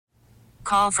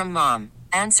Call from mom.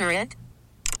 Answer it.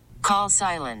 Call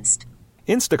silenced.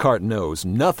 Instacart knows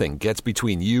nothing gets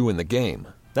between you and the game.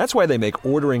 That's why they make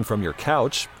ordering from your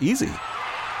couch easy.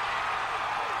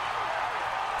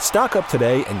 Stock up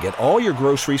today and get all your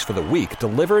groceries for the week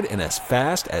delivered in as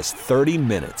fast as 30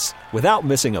 minutes without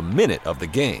missing a minute of the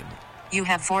game. You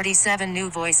have 47 new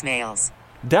voicemails.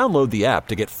 Download the app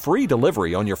to get free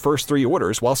delivery on your first 3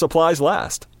 orders while supplies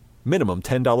last. Minimum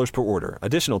 $10 per order.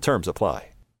 Additional terms apply.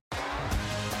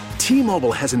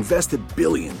 T-Mobile has invested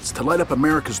billions to light up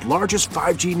America's largest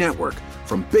 5G network,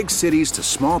 from big cities to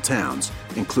small towns,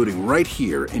 including right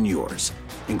here in yours.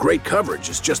 And great coverage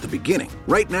is just the beginning.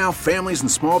 Right now, families and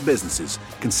small businesses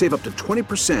can save up to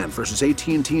 20% versus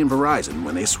AT&T and Verizon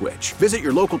when they switch. Visit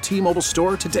your local T-Mobile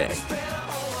store today.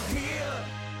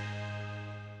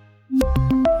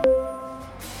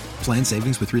 Plan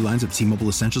savings with 3 lines of T-Mobile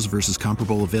Essentials versus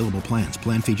comparable available plans.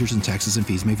 Plan features and taxes and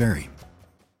fees may vary.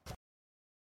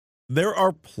 There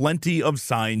are plenty of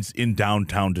signs in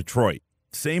downtown Detroit.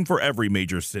 Same for every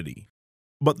major city.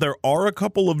 But there are a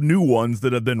couple of new ones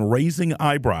that have been raising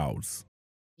eyebrows.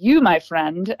 You, my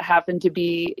friend, happen to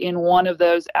be in one of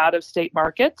those out-of-state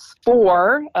markets.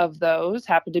 4 of those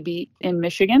happen to be in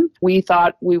Michigan. We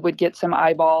thought we would get some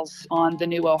eyeballs on the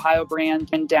new Ohio brand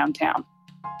in downtown.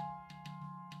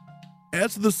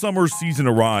 As the summer season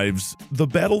arrives, the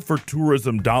battle for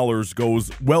tourism dollars goes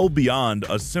well beyond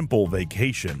a simple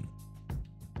vacation.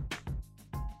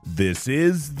 This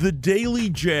is the Daily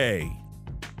J.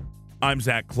 I'm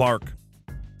Zach Clark.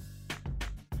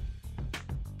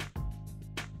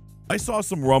 I saw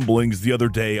some rumblings the other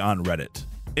day on Reddit.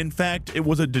 In fact, it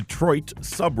was a Detroit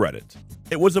subreddit.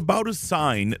 It was about a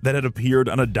sign that had appeared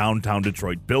on a downtown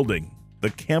Detroit building, the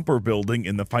Camper Building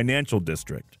in the financial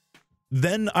district.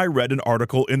 Then I read an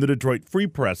article in the Detroit Free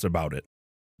Press about it.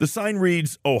 The sign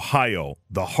reads, "Ohio,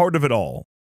 the heart of it all,"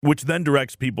 which then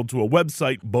directs people to a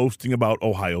website boasting about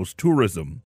Ohio's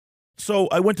tourism. So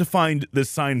I went to find this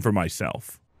sign for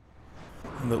myself.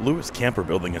 And the Lewis Camper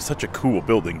Building is such a cool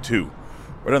building, too.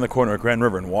 Right on the corner of Grand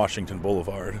River and Washington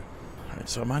Boulevard. All right,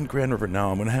 so I'm on Grand River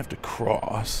now. I'm going to have to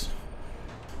cross.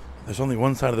 There's only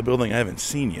one side of the building I haven't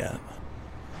seen yet.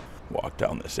 Walk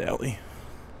down this alley.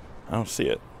 I don't see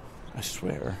it. I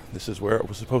swear, this is where it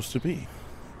was supposed to be.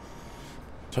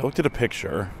 So I looked at a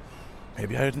picture.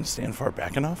 Maybe I didn't stand far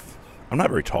back enough. I'm not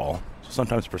very tall, so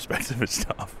sometimes perspective is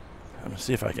tough. I'm going to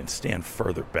see if I can stand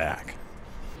further back.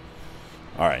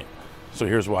 All right, so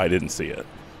here's why I didn't see it.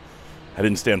 I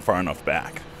didn't stand far enough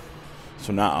back.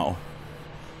 So now,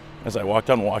 as I walk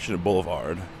down Washington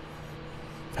Boulevard,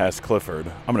 past Clifford,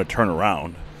 I'm going to turn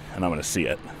around, and I'm going to see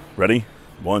it. Ready?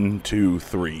 1, 2,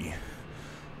 3.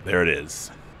 There it is.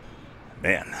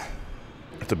 Man,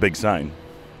 that's a big sign.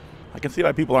 I can see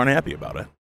why people aren't happy about it.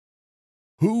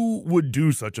 Who would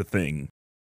do such a thing?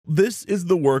 This is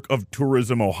the work of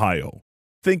Tourism Ohio.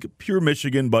 Think pure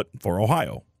Michigan, but for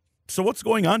Ohio. So what's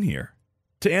going on here?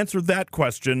 To answer that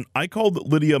question, I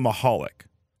called Lydia Mahalik.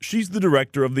 She's the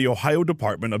director of the Ohio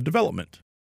Department of Development.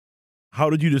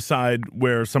 How did you decide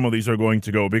where some of these are going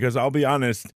to go? Because I'll be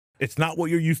honest, it's not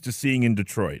what you're used to seeing in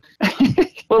Detroit.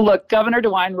 Well, look, Governor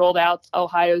DeWine rolled out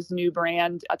Ohio's new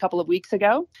brand a couple of weeks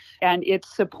ago, and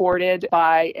it's supported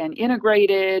by an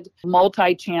integrated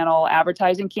multi-channel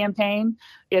advertising campaign.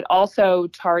 It also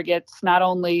targets not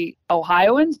only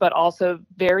Ohioans, but also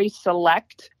very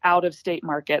select out-of-state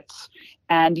markets.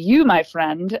 And you, my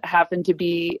friend, happen to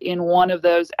be in one of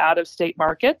those out-of-state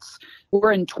markets.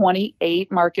 We're in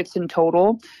 28 markets in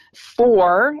total.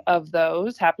 4 of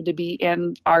those happen to be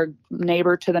in our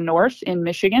neighbor to the north in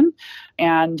Michigan.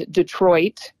 And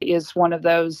Detroit is one of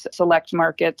those select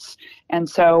markets. And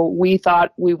so we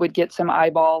thought we would get some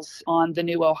eyeballs on the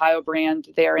new Ohio brand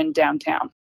there in downtown.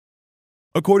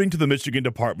 According to the Michigan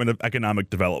Department of Economic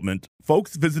Development,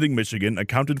 folks visiting Michigan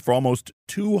accounted for almost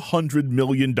 $200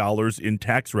 million in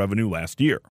tax revenue last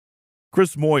year.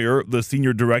 Chris Moyer, the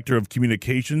Senior Director of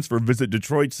Communications for Visit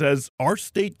Detroit, says our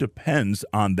state depends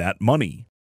on that money.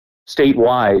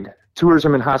 Statewide,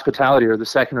 tourism and hospitality are the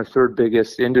second or third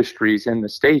biggest industries in the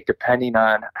state, depending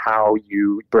on how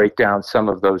you break down some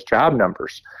of those job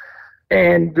numbers.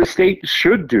 And the state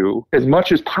should do as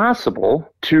much as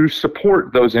possible to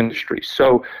support those industries.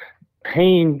 So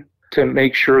paying to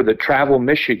make sure that Travel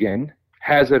Michigan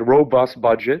has a robust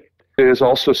budget. It is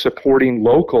also supporting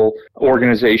local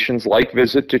organizations like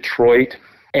Visit Detroit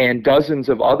and dozens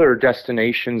of other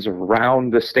destinations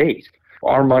around the state.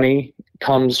 Our money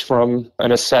comes from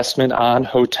an assessment on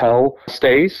hotel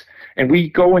stays, and we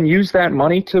go and use that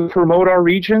money to promote our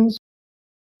regions.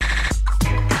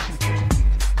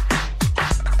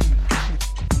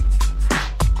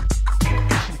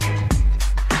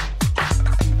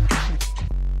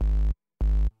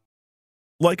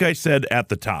 Like I said at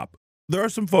the top, there are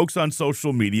some folks on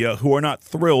social media who are not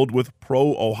thrilled with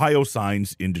pro-Ohio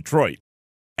signs in Detroit.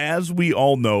 As we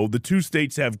all know, the two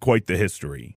states have quite the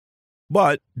history.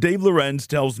 But Dave Lorenz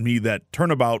tells me that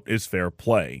turnabout is fair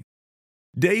play.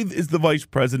 Dave is the vice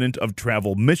president of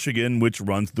Travel Michigan, which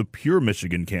runs the Pure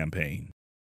Michigan campaign.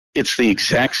 It's the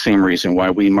exact same reason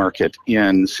why we market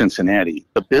in Cincinnati.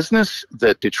 The business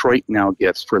that Detroit now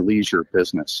gets for leisure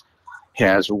business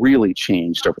has really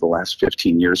changed over the last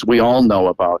 15 years. We all know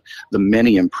about the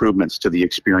many improvements to the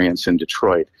experience in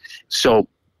Detroit. So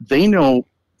they know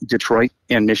Detroit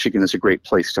and Michigan is a great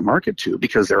place to market to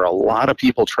because there are a lot of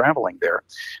people traveling there.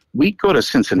 We go to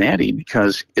Cincinnati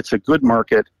because it's a good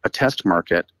market, a test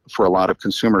market for a lot of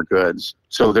consumer goods.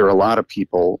 So there are a lot of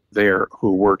people there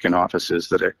who work in offices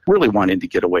that are really wanting to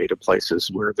get away to places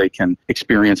where they can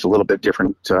experience a little bit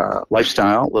different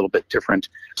lifestyle, a little bit different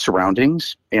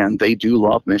surroundings, and they do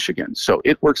love Michigan. So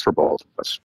it works for both of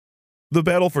us. The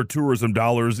battle for tourism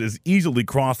dollars is easily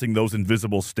crossing those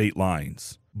invisible state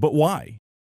lines. But why?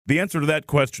 The answer to that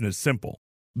question is simple.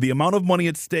 The amount of money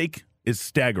at stake is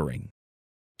staggering.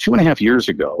 2.5 years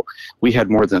ago, we had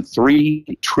more than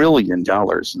 $3 trillion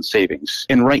in savings.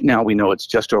 And right now we know it's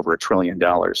just over $1 trillion.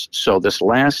 So this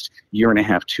last year and a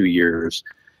half, 2 years,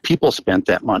 people spent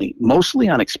that money mostly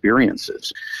on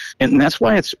experiences. And that's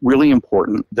why it's really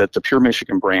important that the Pure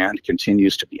Michigan brand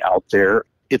continues to be out there.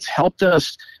 It's helped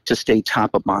us to stay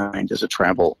top of mind as a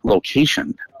travel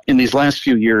location. In these last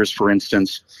few years, for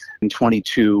instance, in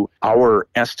 22, our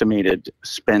estimated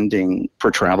spending for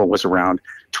travel was around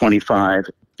 $25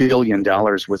 billion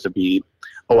with a B.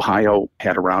 Ohio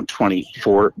had around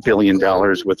 $24 billion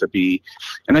with a B.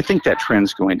 And I think that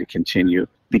trend's going to continue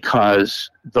because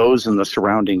those in the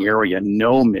surrounding area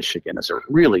know Michigan is a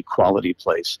really quality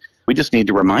place. We just need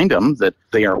to remind them that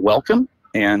they are welcome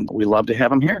and we love to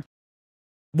have them here.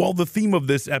 While the theme of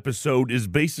this episode is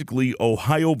basically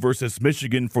Ohio versus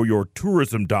Michigan for your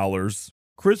tourism dollars,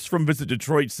 Chris from Visit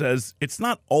Detroit says it's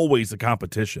not always a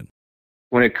competition.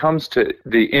 When it comes to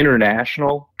the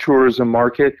international tourism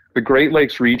market, the Great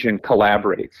Lakes region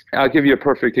collaborates. I'll give you a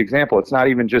perfect example. It's not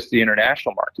even just the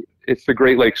international market. It's the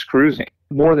Great Lakes cruising.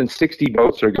 More than 60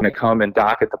 boats are going to come and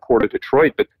dock at the Port of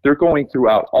Detroit, but they're going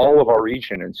throughout all of our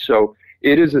region. And so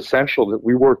it is essential that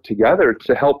we work together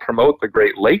to help promote the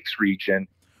Great Lakes region.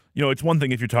 You know, it's one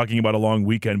thing if you're talking about a long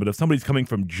weekend, but if somebody's coming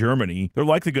from Germany, they're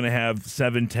likely going to have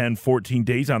 7, 10, 14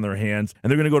 days on their hands, and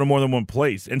they're going to go to more than one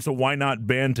place. And so why not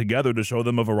band together to show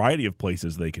them a variety of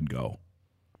places they can go?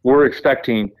 We're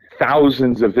expecting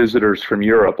thousands of visitors from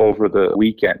Europe over the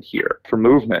weekend here for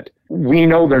movement. We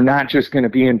know they're not just going to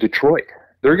be in Detroit.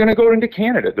 They're going to go into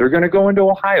Canada. They're going to go into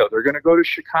Ohio. They're going to go to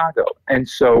Chicago. And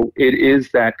so it is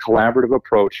that collaborative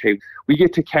approach. Hey, we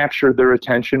get to capture their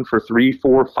attention for 3,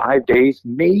 4, 5 days,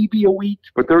 maybe a week,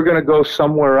 but they're going to go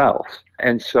somewhere else.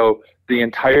 And so the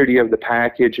entirety of the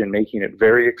package and making it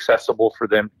very accessible for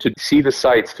them to see the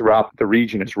sites throughout the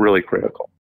region is really critical.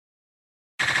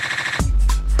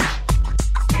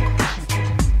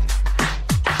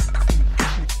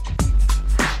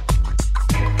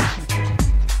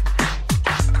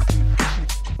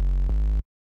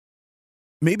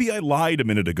 Maybe I lied a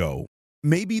minute ago.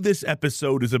 Maybe this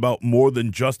episode is about more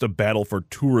than just a battle for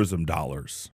tourism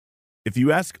dollars. If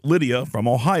you ask Lydia from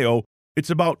Ohio, it's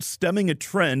about stemming a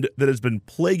trend that has been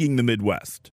plaguing the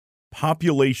Midwest: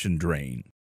 population drain.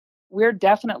 We're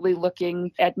definitely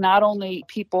looking at not only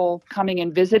people coming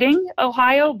and visiting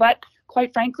Ohio, but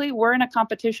quite frankly, we're in a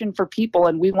competition for people,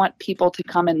 and we want people to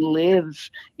come and live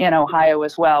in Ohio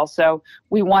as well. So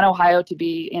we want Ohio to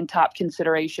be in top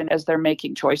consideration as they're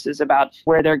making choices about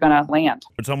where they're going to land.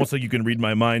 It's almost like you can read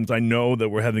my mind. I know that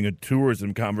we're having a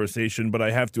tourism conversation, but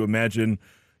I have to imagine,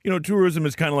 tourism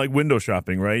is kind of like window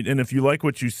shopping, right? And if you like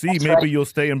what you see, That's maybe right. You'll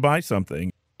stay and buy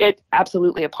something. It's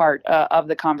absolutely a part of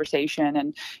the conversation.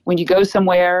 And when you go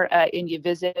somewhere and you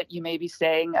visit, you may be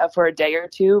staying for a day or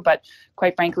two. But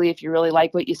quite frankly, if you really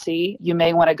like what you see, you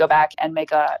may want to go back and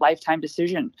make a lifetime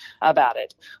decision about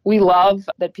it. We love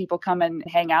that people come and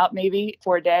hang out maybe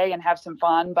for a day and have some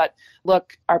fun. But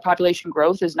look, our population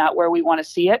growth is not where we want to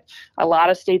see it. A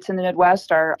lot of states in the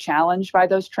Midwest are challenged by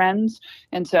those trends.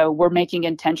 And so we're making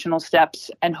intentional steps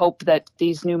and hope that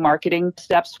these new marketing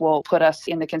steps will put us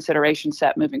in the consideration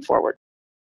set moving forward.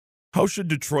 How should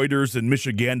Detroiters and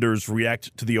Michiganders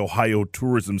react to the Ohio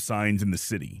tourism signs in the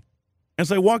city?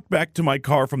 As I walked back to my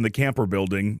car from the camper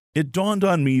building, it dawned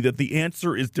on me that the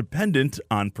answer is dependent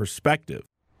on perspective.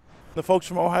 The folks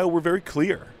from Ohio were very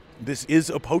clear. This is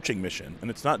a poaching mission, and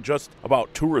it's not just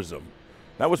about tourism.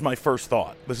 That was my first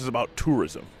thought. This is about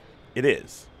tourism. It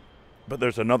is. But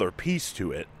there's another piece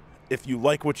to it. If you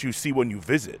like what you see when you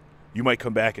visit, you might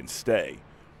come back and stay.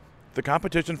 The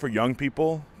competition for young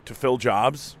people to fill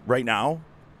jobs right now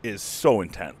is so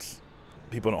intense.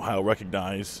 People in Ohio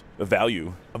recognize the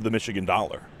value of the Michigan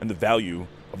dollar and the value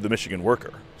of the Michigan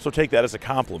worker. So take that as a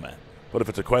compliment. But if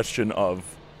it's a question of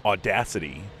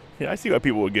audacity, I see why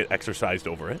people would get exercised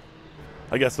over it.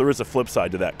 I guess there is a flip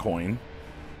side to that coin.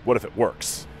 What if it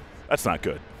works? That's not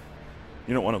good.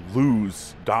 You don't want to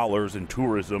lose dollars in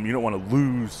tourism. You don't want to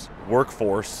lose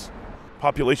workforce.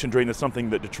 Population drain is something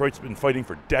that Detroit's been fighting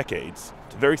for decades.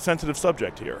 It's a very sensitive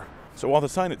subject here. So while the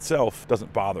sign itself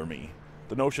doesn't bother me,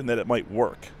 the notion that it might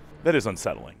work, that is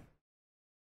unsettling.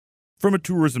 From a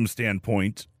tourism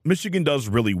standpoint, Michigan does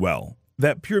really well.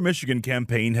 That Pure Michigan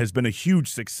campaign has been a huge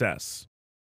success.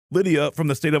 Lydia from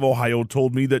the state of Ohio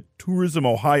told me that Tourism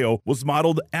Ohio was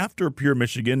modeled after Pure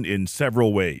Michigan in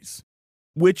several ways,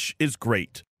 which is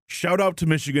great. Shout out to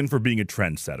Michigan for being a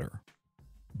trendsetter.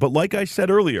 But like I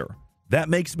said earlier, that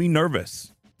makes me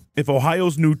nervous. If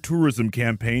Ohio's new tourism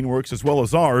campaign works as well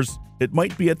as ours, it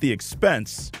might be at the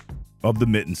expense of the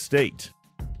Mitten State.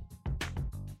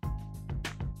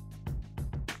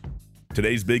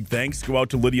 Today's big thanks go out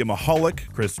to Lydia Mahalik,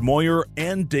 Chris Moyer,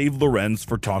 and Dave Lorenz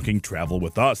for talking travel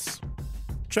with us.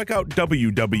 Check out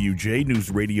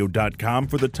wwjnewsradio.com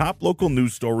for the top local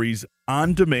news stories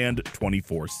on demand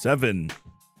 24/7.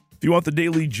 If you want the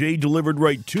Daily J delivered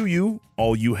right to you,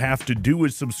 all you have to do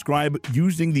is subscribe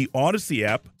using the Odyssey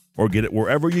app or get it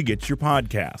wherever you get your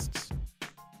podcasts.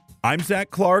 I'm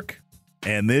Zach Clark,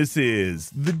 and this is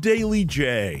the Daily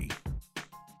J.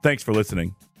 Thanks for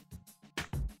listening.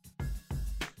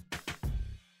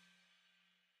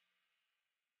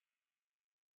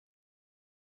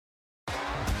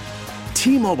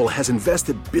 T-Mobile has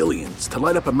invested billions to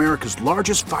light up America's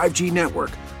largest 5G network,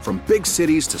 from big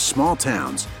cities to small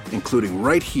towns, including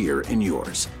right here in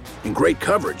yours. And great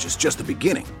coverage is just the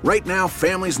beginning. Right now,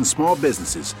 families and small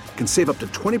businesses can save up to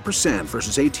 20%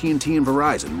 versus AT&T and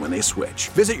Verizon when they switch.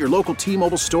 Visit your local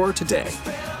T-Mobile store today.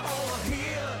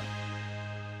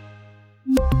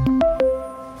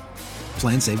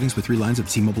 Plan savings with 3 lines of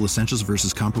T-Mobile Essentials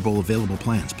versus comparable available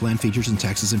plans. Plan features and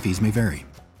taxes and fees may vary.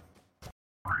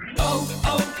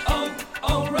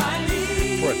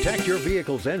 Protect your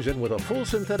vehicle's engine with a full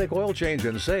synthetic oil change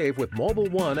and save with Mobil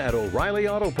 1 at O'Reilly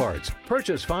Auto Parts.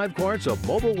 Purchase 5 quarts of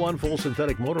Mobil 1 full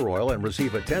synthetic motor oil and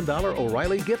receive a $10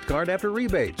 O'Reilly gift card after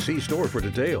rebate. See store for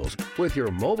details. With your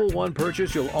Mobil 1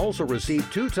 purchase, you'll also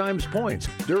receive 2 times points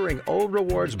during Old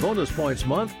Rewards Bonus Points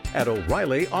Month at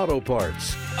O'Reilly Auto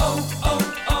Parts.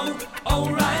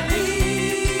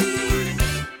 O'Reilly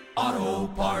Auto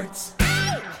Parts.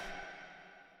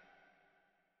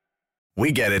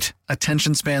 We get it.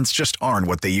 Attention spans just aren't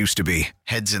what they used to be.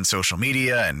 Heads in social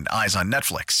media and eyes on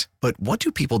Netflix. But what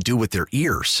do people do with their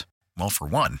ears? Well, for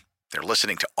one, they're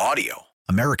listening to audio.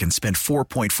 Americans spend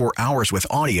 4.4 hours with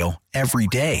audio every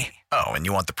day. Oh, and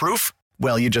you want the proof?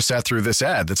 Well, you just sat through this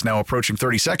ad that's now approaching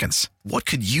 30 seconds. What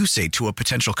could you say to a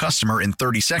potential customer in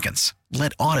 30 seconds?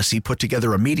 Let Odyssey put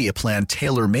together a media plan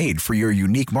tailor-made for your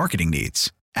unique marketing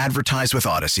needs. Advertise with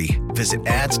Odyssey. Visit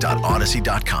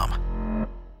ads.odyssey.com.